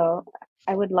slowly. So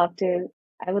I would love to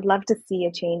I would love to see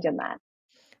a change in that.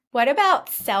 What about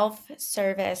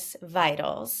self-service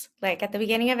vitals? Like at the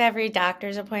beginning of every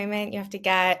doctor's appointment, you have to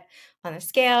get on the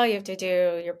scale, you have to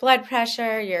do your blood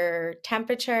pressure, your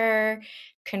temperature,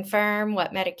 confirm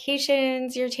what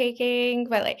medications you're taking.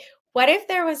 But like, what if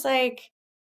there was like,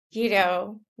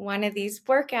 one of these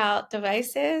workout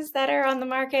devices that are on the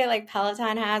market, like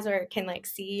Peloton has, where it can like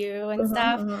see you and Mhm,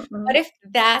 stuff? mhm, What mhm. if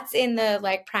that's in the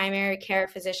like primary care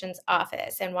physician's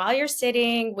office? And while you're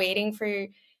sitting waiting for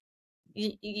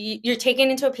you're taken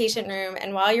into a patient room,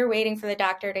 and while you're waiting for the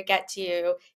doctor to get to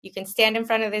you, you can stand in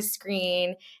front of this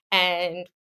screen and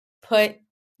put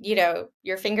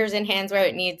your fingers and hands where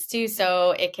it needs to,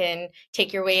 so it can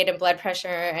take your weight and blood pressure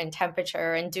and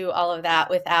temperature and do all of that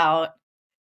without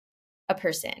a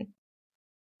person.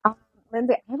 Um,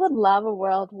 Lindsay, I would love a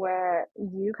world where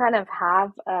you kind of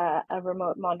have a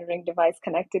remote monitoring device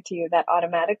connected to you that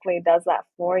automatically does that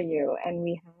for you, and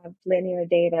we have linear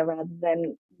data rather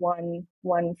than one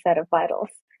set of vitals.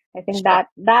 I think Sure.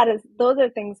 that is those are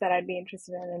things that I'd be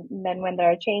interested in. And then when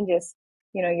there are changes,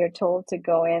 you're told to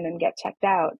go in and get checked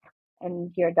out,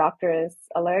 and your doctor is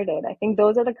alerted. I think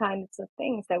those are the kinds of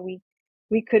things that we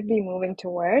could be moving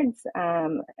towards,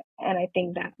 and I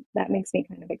think that makes me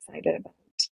kind of excited about.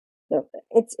 So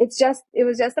it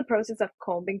was just the process of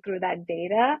combing through that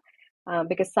data,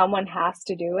 because someone has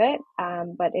to do it.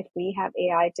 But if we have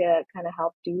AI to kind of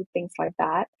help do things like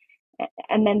that,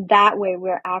 and then that way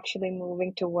we're actually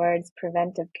moving towards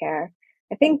preventive care.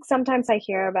 I think sometimes I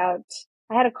hear about.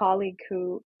 I had a colleague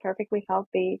who perfectly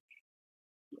healthy,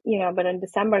 but in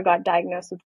December got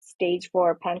diagnosed with stage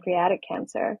 4 pancreatic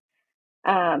cancer.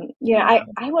 I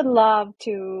would love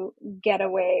to get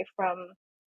away from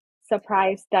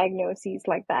surprise diagnoses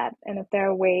like that. And if there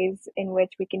are ways in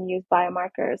which we can use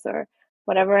biomarkers or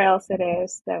whatever else it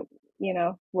is that,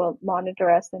 will monitor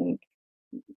us and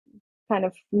kind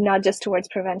of not just towards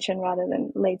prevention rather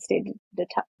than late stage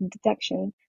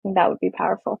detection, I think that would be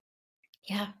powerful.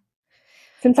 Yeah.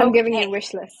 Since I'm giving Okay. you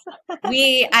wish lists.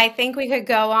 I think we could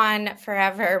go on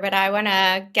forever, but I want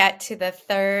to get to the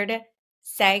third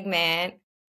segment.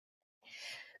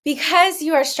 Because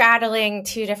you are straddling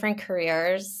two different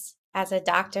careers as a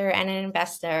doctor and an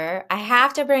investor, I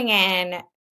have to bring in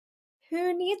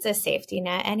who needs a safety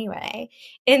net anyway.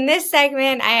 In this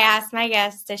segment, I ask my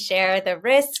guests to share the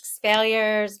risks,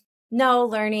 failures, no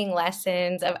learning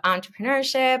lessons of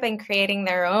entrepreneurship and creating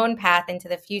their own path into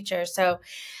the future. So,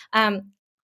 um,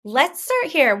 let's start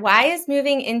here. Why is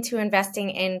moving into investing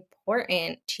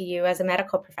important to you as a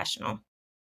medical professional?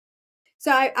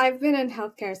 So I've been in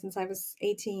healthcare since I was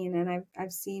 18, and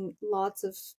I've seen lots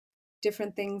of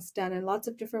different things done in lots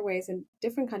of different ways in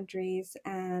different countries,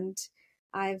 and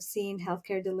I've seen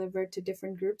healthcare delivered to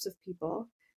different groups of people.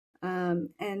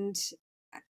 And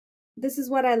this is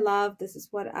what I love. This is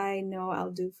what I know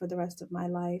I'll do for the rest of my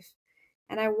life.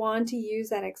 And I want to use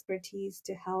that expertise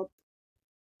to help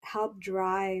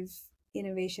drive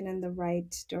innovation in the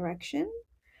right direction,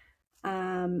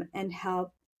 and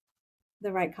help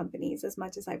the right companies as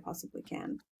much as I possibly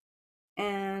can.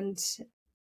 And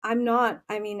I'm not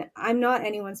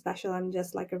anyone special. I'm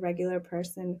just like a regular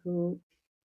person who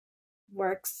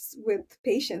works with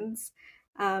patients.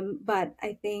 But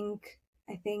I think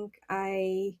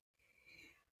I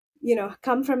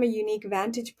come from a unique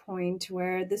vantage point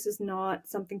where this is not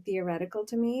something theoretical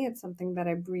to me. It's something that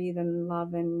I breathe and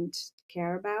love and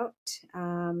care about.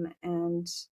 And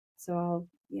so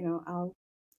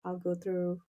I'll go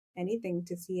through anything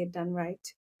to see it done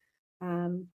right.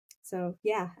 Um, so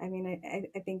yeah,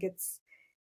 I think it's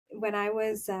when I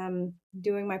was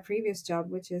doing my previous job,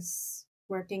 which is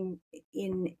working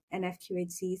in an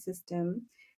FQHC system,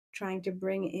 trying to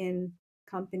bring in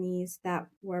companies that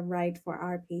were right for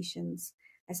our patients.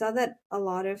 I saw that a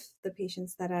lot of the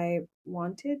patients that I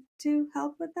wanted to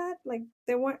help with that, like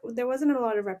there wasn't a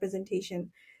lot of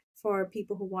representation for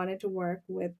people who wanted to work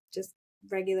with just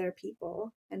regular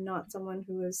people and not someone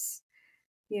who was,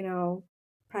 you know,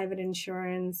 private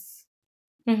insurance,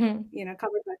 Hmm.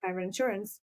 covered by private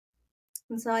insurance.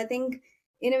 And so I think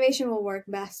innovation will work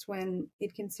best when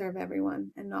it can serve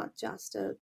everyone and not just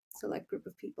a select group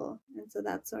of people. And so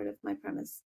that's sort of my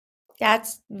premise.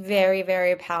 That's very,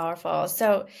 very powerful.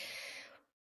 So,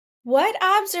 what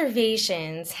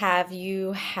observations have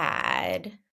you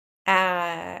had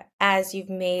as you've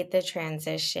made the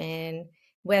transition,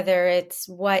 whether it's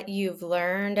what you've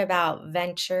learned about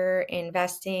venture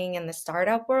investing in the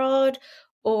startup world,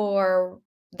 or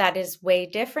that is way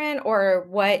different, or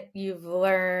what you've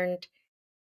learned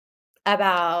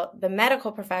about the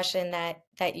medical profession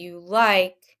that you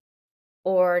like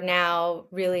or now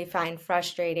really find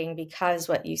frustrating because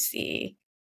what you see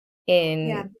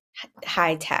Yeah. in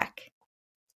high tech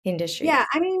industries? Yeah.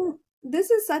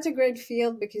 This is such a great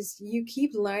field because you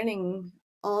keep learning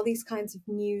all these kinds of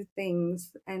new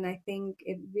things. And I think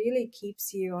it really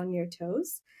keeps you on your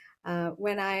toes.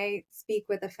 When I speak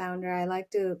with a founder, I like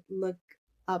to look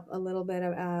up a little bit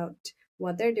about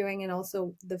what they're doing and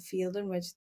also the field in which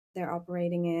they're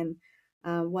operating in,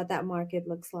 what that market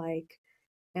looks like,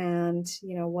 and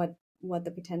what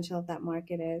the potential of that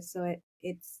market is. So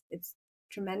it's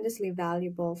tremendously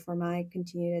valuable for my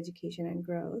continued education and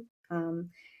growth.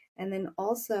 And then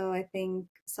also, I think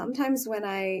sometimes when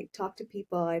I talk to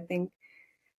people, I think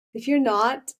if you're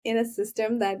not in a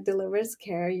system that delivers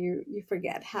care, you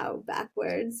forget how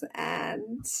backwards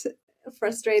and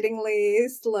frustratingly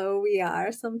slow we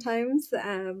are sometimes.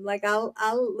 Like I'll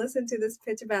listen to this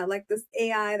pitch about like this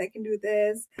AI that can do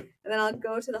this, and then I'll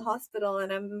go to the hospital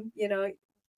and I'm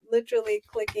literally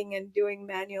clicking and doing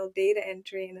manual data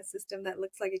entry in a system that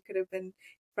looks like it could have been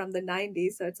from the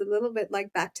 90s. So it's a little bit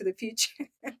like Back to the Future.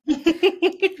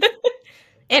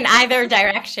 In either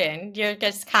direction, you're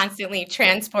just constantly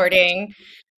transporting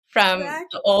from Exactly.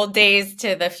 the old days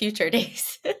to the future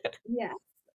days. Yes.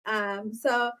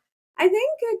 So I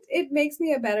think it makes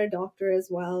me a better doctor as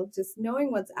well, just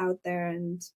knowing what's out there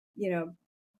and,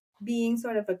 being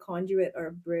sort of a conduit or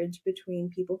a bridge between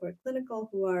people who are clinical,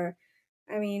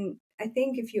 I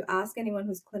think if you ask anyone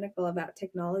who's clinical about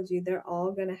technology, they're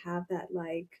all going to have that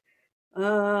like,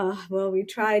 well, we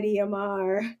tried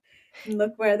EMR and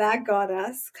look where that got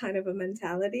us kind of a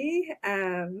mentality.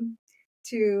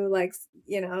 To like,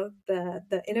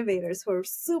 the innovators who are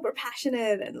super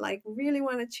passionate and like really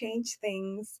want to change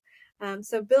things.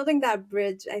 So building that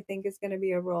bridge, I think, is going to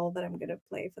be a role that I'm going to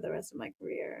play for the rest of my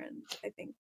career. And I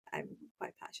think I'm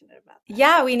quite passionate about that.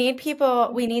 Yeah, we need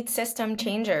people, we need system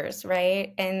changers,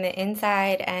 right? In the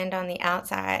inside and on the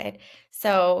outside.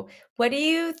 So, what do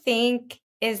you think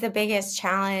is the biggest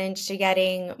challenge to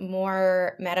getting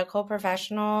more medical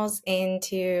professionals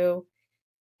into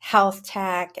health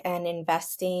tech and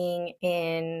investing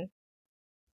in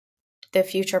the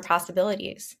future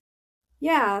possibilities?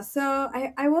 Yeah, so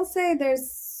I will say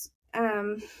there's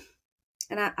and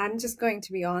I'm just going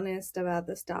to be honest about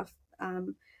the stuff.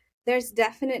 There's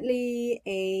definitely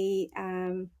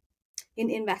in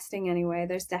investing anyway,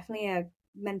 there's definitely a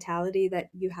mentality that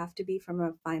you have to be from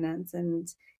a finance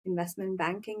and investment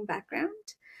banking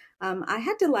background. I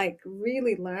had to like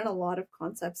really learn a lot of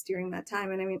concepts during that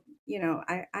time. And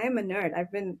I am a nerd.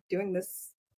 I've been doing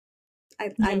this, I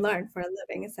Mhm. learn for a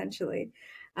living essentially.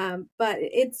 But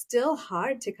it's still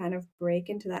hard to kind of break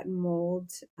into that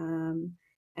mold,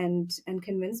 and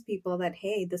convince people that,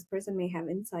 hey, this person may have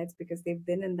insights because they've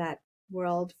been in that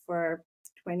world for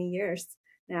 20 years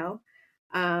now.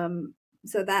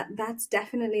 So that's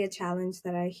definitely a challenge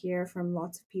that I hear from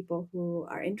lots of people who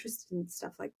are interested in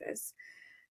stuff like this.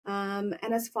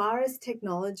 And as far as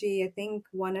technology, I think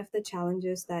one of the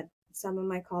challenges that some of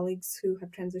my colleagues who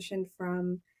have transitioned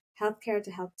from healthcare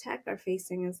to health tech are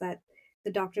facing is that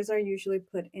the doctors are usually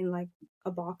put in like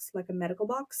a box, like a medical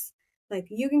box. Like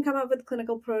you can come up with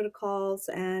clinical protocols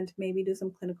and maybe do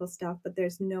some clinical stuff, but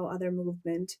there's no other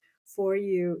movement for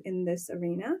you in this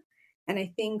arena. And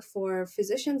I think for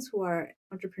physicians who are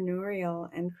entrepreneurial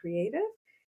and creative,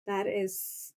 that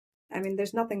is, I mean,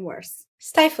 there's nothing worse.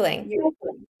 Stifling.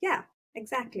 Yeah,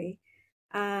 exactly.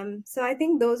 So I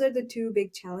think those are the two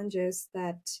big challenges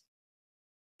that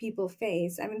people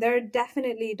face. I mean, there are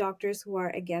definitely doctors who are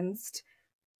against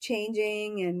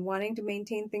changing and wanting to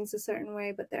maintain things a certain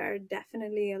way, but there are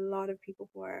definitely a lot of people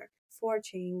who are for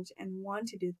change and want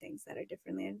to do things that are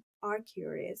differently and are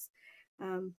curious.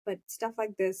 But stuff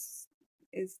like this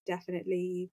is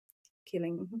definitely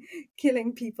killing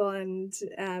killing people and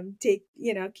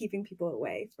keeping people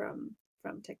away from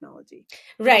technology.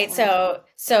 Right. Um,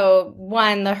 So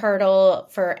one, the hurdle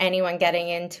for anyone getting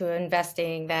into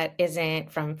investing that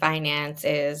isn't from finance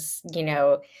is,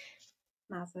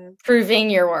 Massive. proving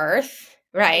your worth,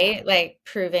 Yeah. right? Like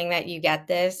proving that you get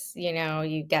this,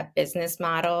 you get business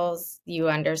models, you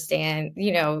understand,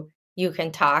 you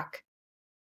can talk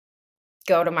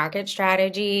go to market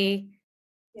strategy,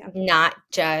 Yeah. not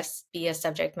just be a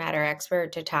subject matter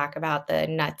expert to talk about the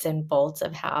nuts and bolts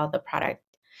of how the product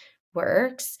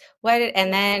works.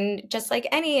 And then just like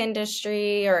any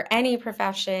industry or any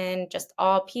profession, just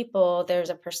all people, there's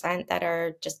a percent that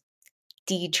are just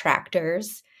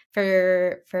detractors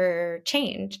for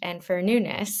change and for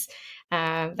newness.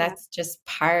 Yeah. That's just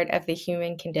part of the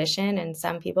human condition, and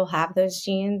some people have those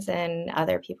genes, and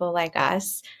other people like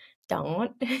us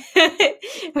don't.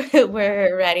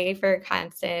 We're ready for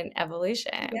constant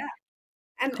evolution. Yeah.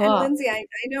 And Cool. Lindsay, I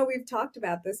know we've talked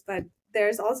about this, but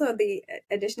there's also the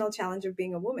additional challenge of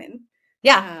being a woman.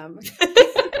 Yeah. Um,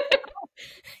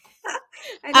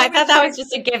 I know I we've thought that talked was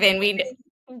just a given.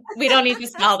 We don't need to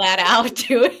spell that out,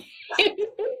 do we?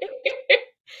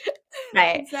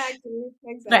 Right. exactly,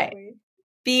 Right. exactly.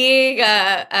 Being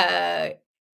a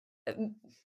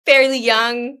fairly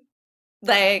young,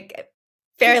 like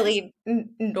fairly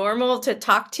normal to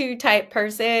talk to type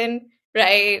person,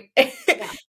 right?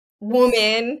 Yeah.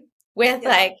 Woman with Yeah.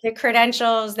 like the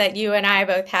credentials that you and I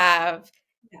both have.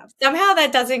 Yeah. Somehow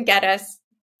that doesn't get us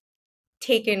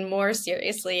taken more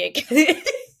seriously,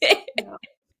 No.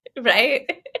 right?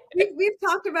 We've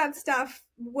talked about stuff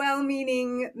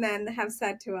well-meaning men have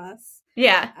said to us.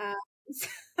 Yeah. Uh, so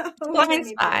we don't Blind need to.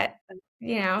 spot,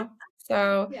 you know?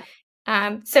 So,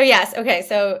 Yeah. so yes, okay.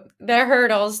 So the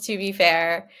hurdles, to be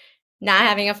fair, not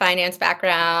having a finance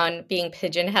background, being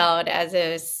pigeonholed as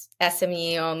a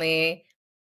SME only,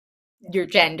 Yeah. your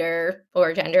gender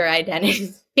or gender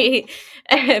identity,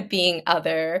 being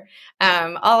other.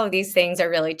 All of these things are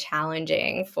really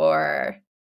challenging for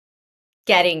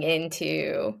getting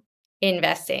into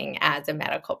investing as a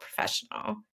medical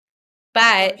professional. For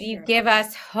But you sure. give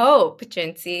us hope,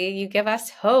 Jinsy. You give us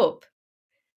hope.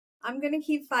 I'm gonna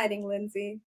keep fighting,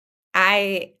 Lindsay.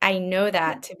 I know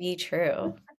that to be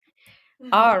true.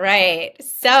 All right.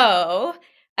 So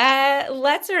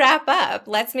let's wrap up.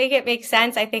 Let's make it make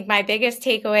sense. I think my biggest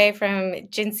takeaway from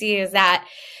Jinsy is that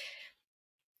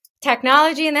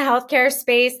technology in the healthcare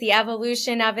space, the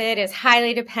evolution of it is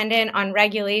highly dependent on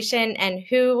regulation and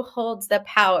who holds the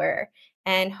power.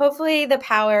 And hopefully the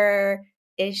power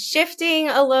is shifting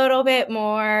a little bit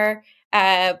more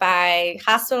by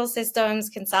hospital systems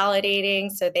consolidating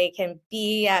so they can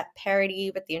be at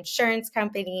parity with the insurance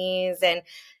companies. And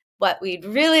what we'd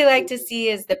really like to see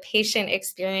is the patient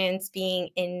experience being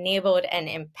enabled and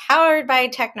empowered by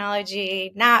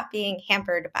technology, not being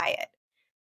hampered by it,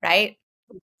 right?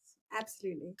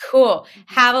 Absolutely. Cool. Mhm.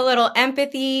 Have a little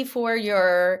empathy for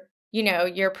your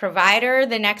provider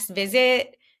the next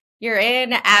visit you're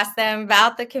in. Ask them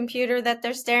about the computer that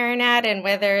they're staring at and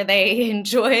whether they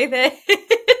enjoy this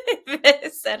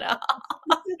at all.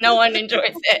 No one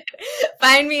enjoys it.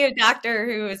 Find me a doctor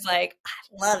who is like,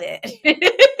 I love it.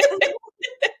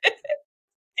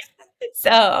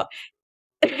 So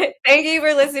thank you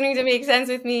for listening to Make Sense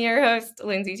with me, your host,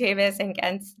 Lindsay Tavis, and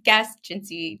guest,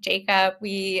 Jinsy Jacob.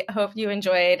 We hope you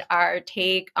enjoyed our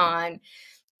take on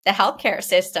the healthcare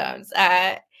systems.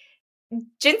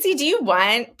 Jinsy, do you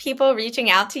want people reaching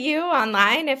out to you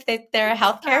online if they're a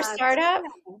healthcare startup?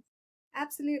 Yeah,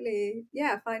 absolutely.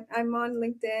 Yeah, fine. I'm on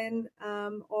LinkedIn,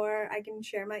 or I can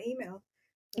share my email.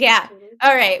 That's Yeah. totally All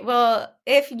fine. right. Well,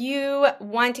 if you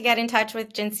want to get in touch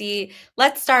with Jinsy,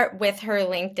 let's start with her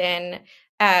LinkedIn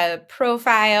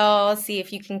profile. See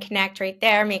if you can connect right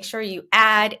there. Make sure you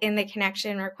add in the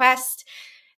connection request.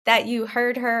 that you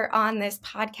heard her on this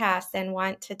podcast and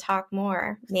want to talk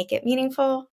more. Make it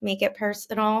meaningful, make it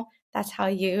personal. That's how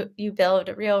you build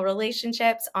real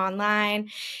relationships online.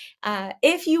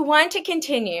 If you want to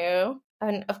continue,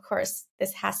 and of course,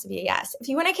 this has to be a yes. If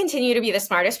you want to continue to be the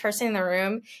smartest person in the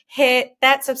room, hit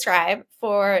that subscribe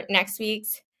for next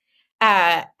week's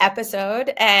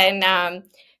episode, and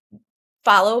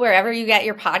follow wherever you get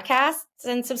your podcasts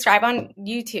and subscribe on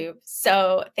YouTube.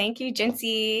 So thank you,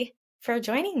 Jinsy, for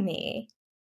joining me.